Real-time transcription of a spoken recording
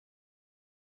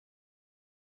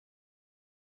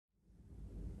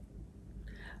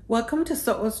Welcome to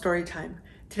So'o Storytime.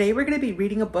 Today we're going to be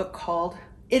reading a book called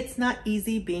It's Not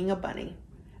Easy Being a Bunny.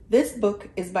 This book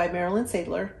is by Marilyn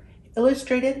Sadler,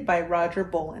 illustrated by Roger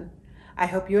Bollen. I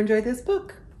hope you enjoy this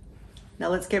book. Now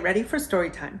let's get ready for story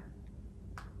time.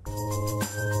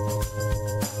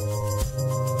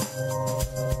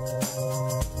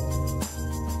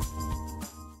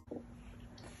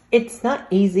 It's not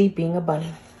easy being a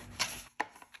bunny.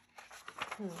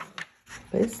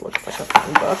 This looks like a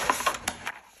fun book.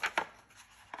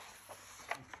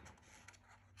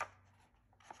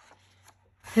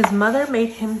 His mother made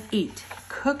him eat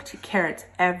cooked carrots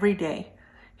every day.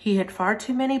 He had far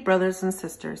too many brothers and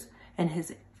sisters, and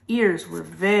his ears were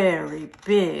very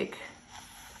big.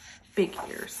 Big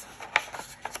ears.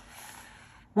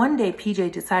 One day,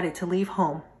 PJ decided to leave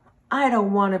home. I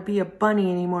don't want to be a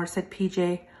bunny anymore, said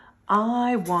PJ.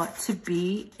 I want to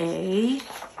be a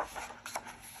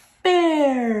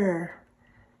bear.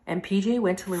 And PJ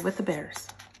went to live with the bears.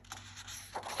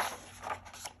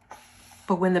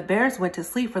 But when the bears went to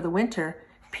sleep for the winter,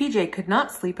 PJ could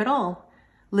not sleep at all.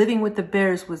 Living with the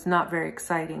bears was not very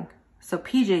exciting. So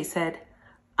PJ said,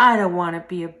 I don't want to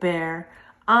be a bear.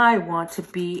 I want to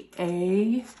be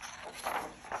a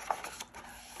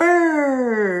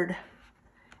bird.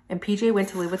 And PJ went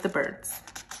to live with the birds.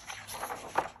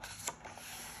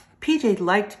 PJ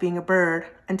liked being a bird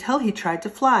until he tried to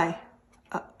fly.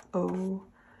 Uh-oh.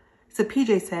 So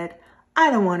PJ said, I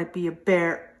don't want to be a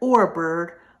bear or a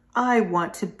bird. I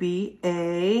want to be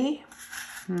a,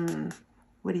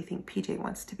 what do you think PJ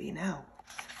wants to be now?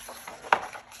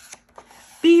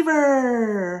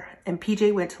 Beaver! And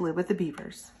PJ went to live with the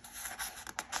beavers.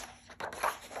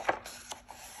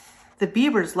 The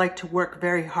beavers liked to work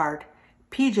very hard.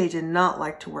 PJ did not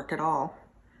like to work at all.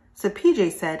 So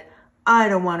PJ said, I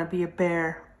don't want to be a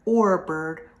bear or a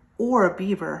bird or a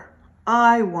beaver.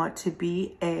 I want to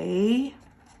be a,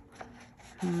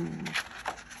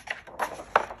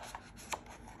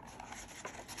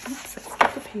 Oops, I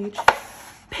skipped a page.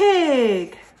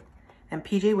 Pig! And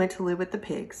PJ went to live with the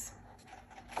pigs.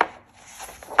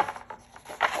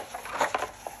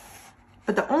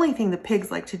 But the only thing the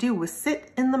pigs liked to do was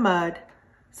sit in the mud.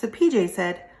 So PJ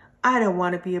said, I don't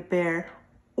want to be a bear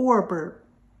or a bird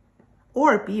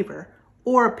or a beaver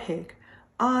or a pig.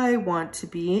 I want to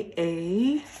be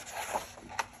a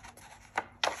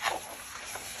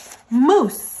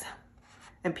moose.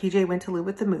 And PJ went to live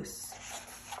with the moose.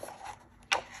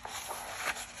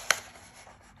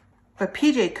 But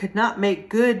PJ could not make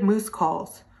good moose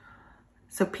calls.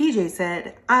 So PJ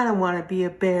said, I don't want to be a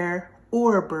bear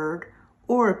or a bird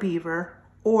or a beaver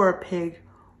or a pig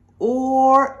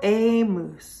or a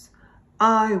moose.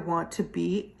 I want to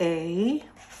be a,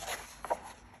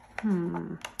 I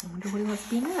wonder what he wants to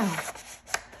be now.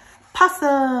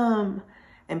 Possum!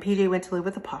 And PJ went to live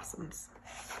with the possums.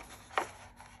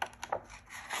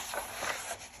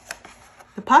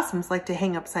 The possums like to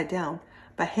hang upside down.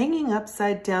 But hanging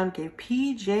upside down gave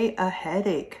PJ a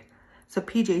headache. So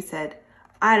PJ said,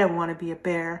 I don't want to be a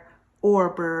bear or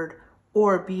a bird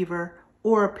or a beaver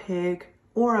or a pig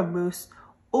or a moose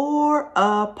or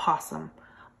a possum.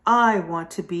 I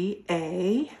want to be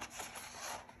a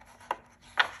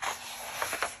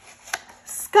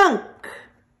skunk.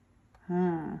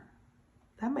 That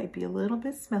might be a little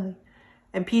bit smelly.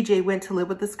 And PJ went to live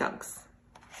with the skunks.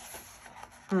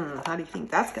 How do you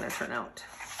think that's going to turn out?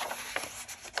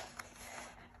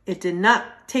 It did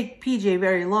not take PJ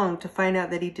very long to find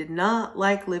out that he did not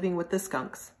like living with the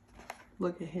skunks.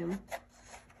 Look at him.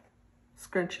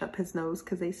 Scrunching up his nose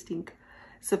because they stink.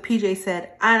 So PJ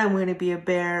said, I don't want to be a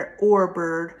bear or a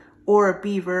bird or a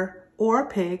beaver or a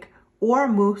pig or a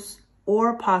moose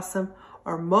or a possum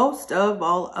or most of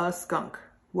all a skunk.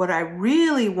 What I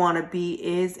really want to be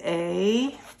is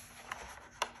a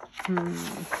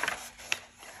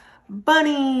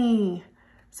bunny.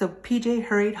 So PJ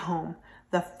hurried home.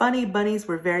 The Funnybunnies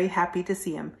were very happy to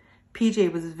see him.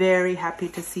 PJ was very happy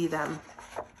to see them.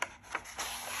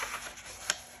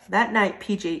 That night,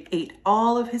 PJ ate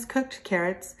all of his cooked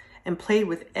carrots and played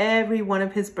with every one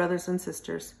of his brothers and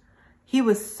sisters. He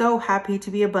was so happy to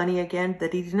be a bunny again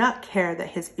that he did not care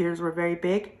that his ears were very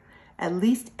big. At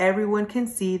least everyone can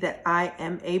see that I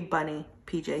am a bunny,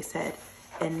 PJ said,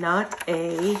 and not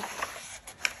a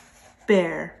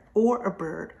bear or a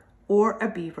bird or a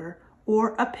beaver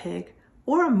or a pig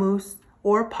or a moose,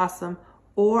 or a possum,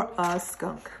 or a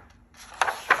skunk.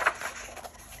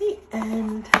 The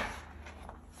end.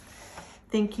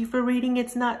 Thank you for reading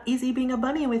It's Not Easy Being a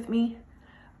Bunny with me.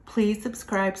 Please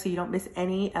subscribe so you don't miss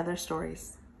any other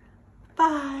stories.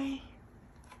 Bye.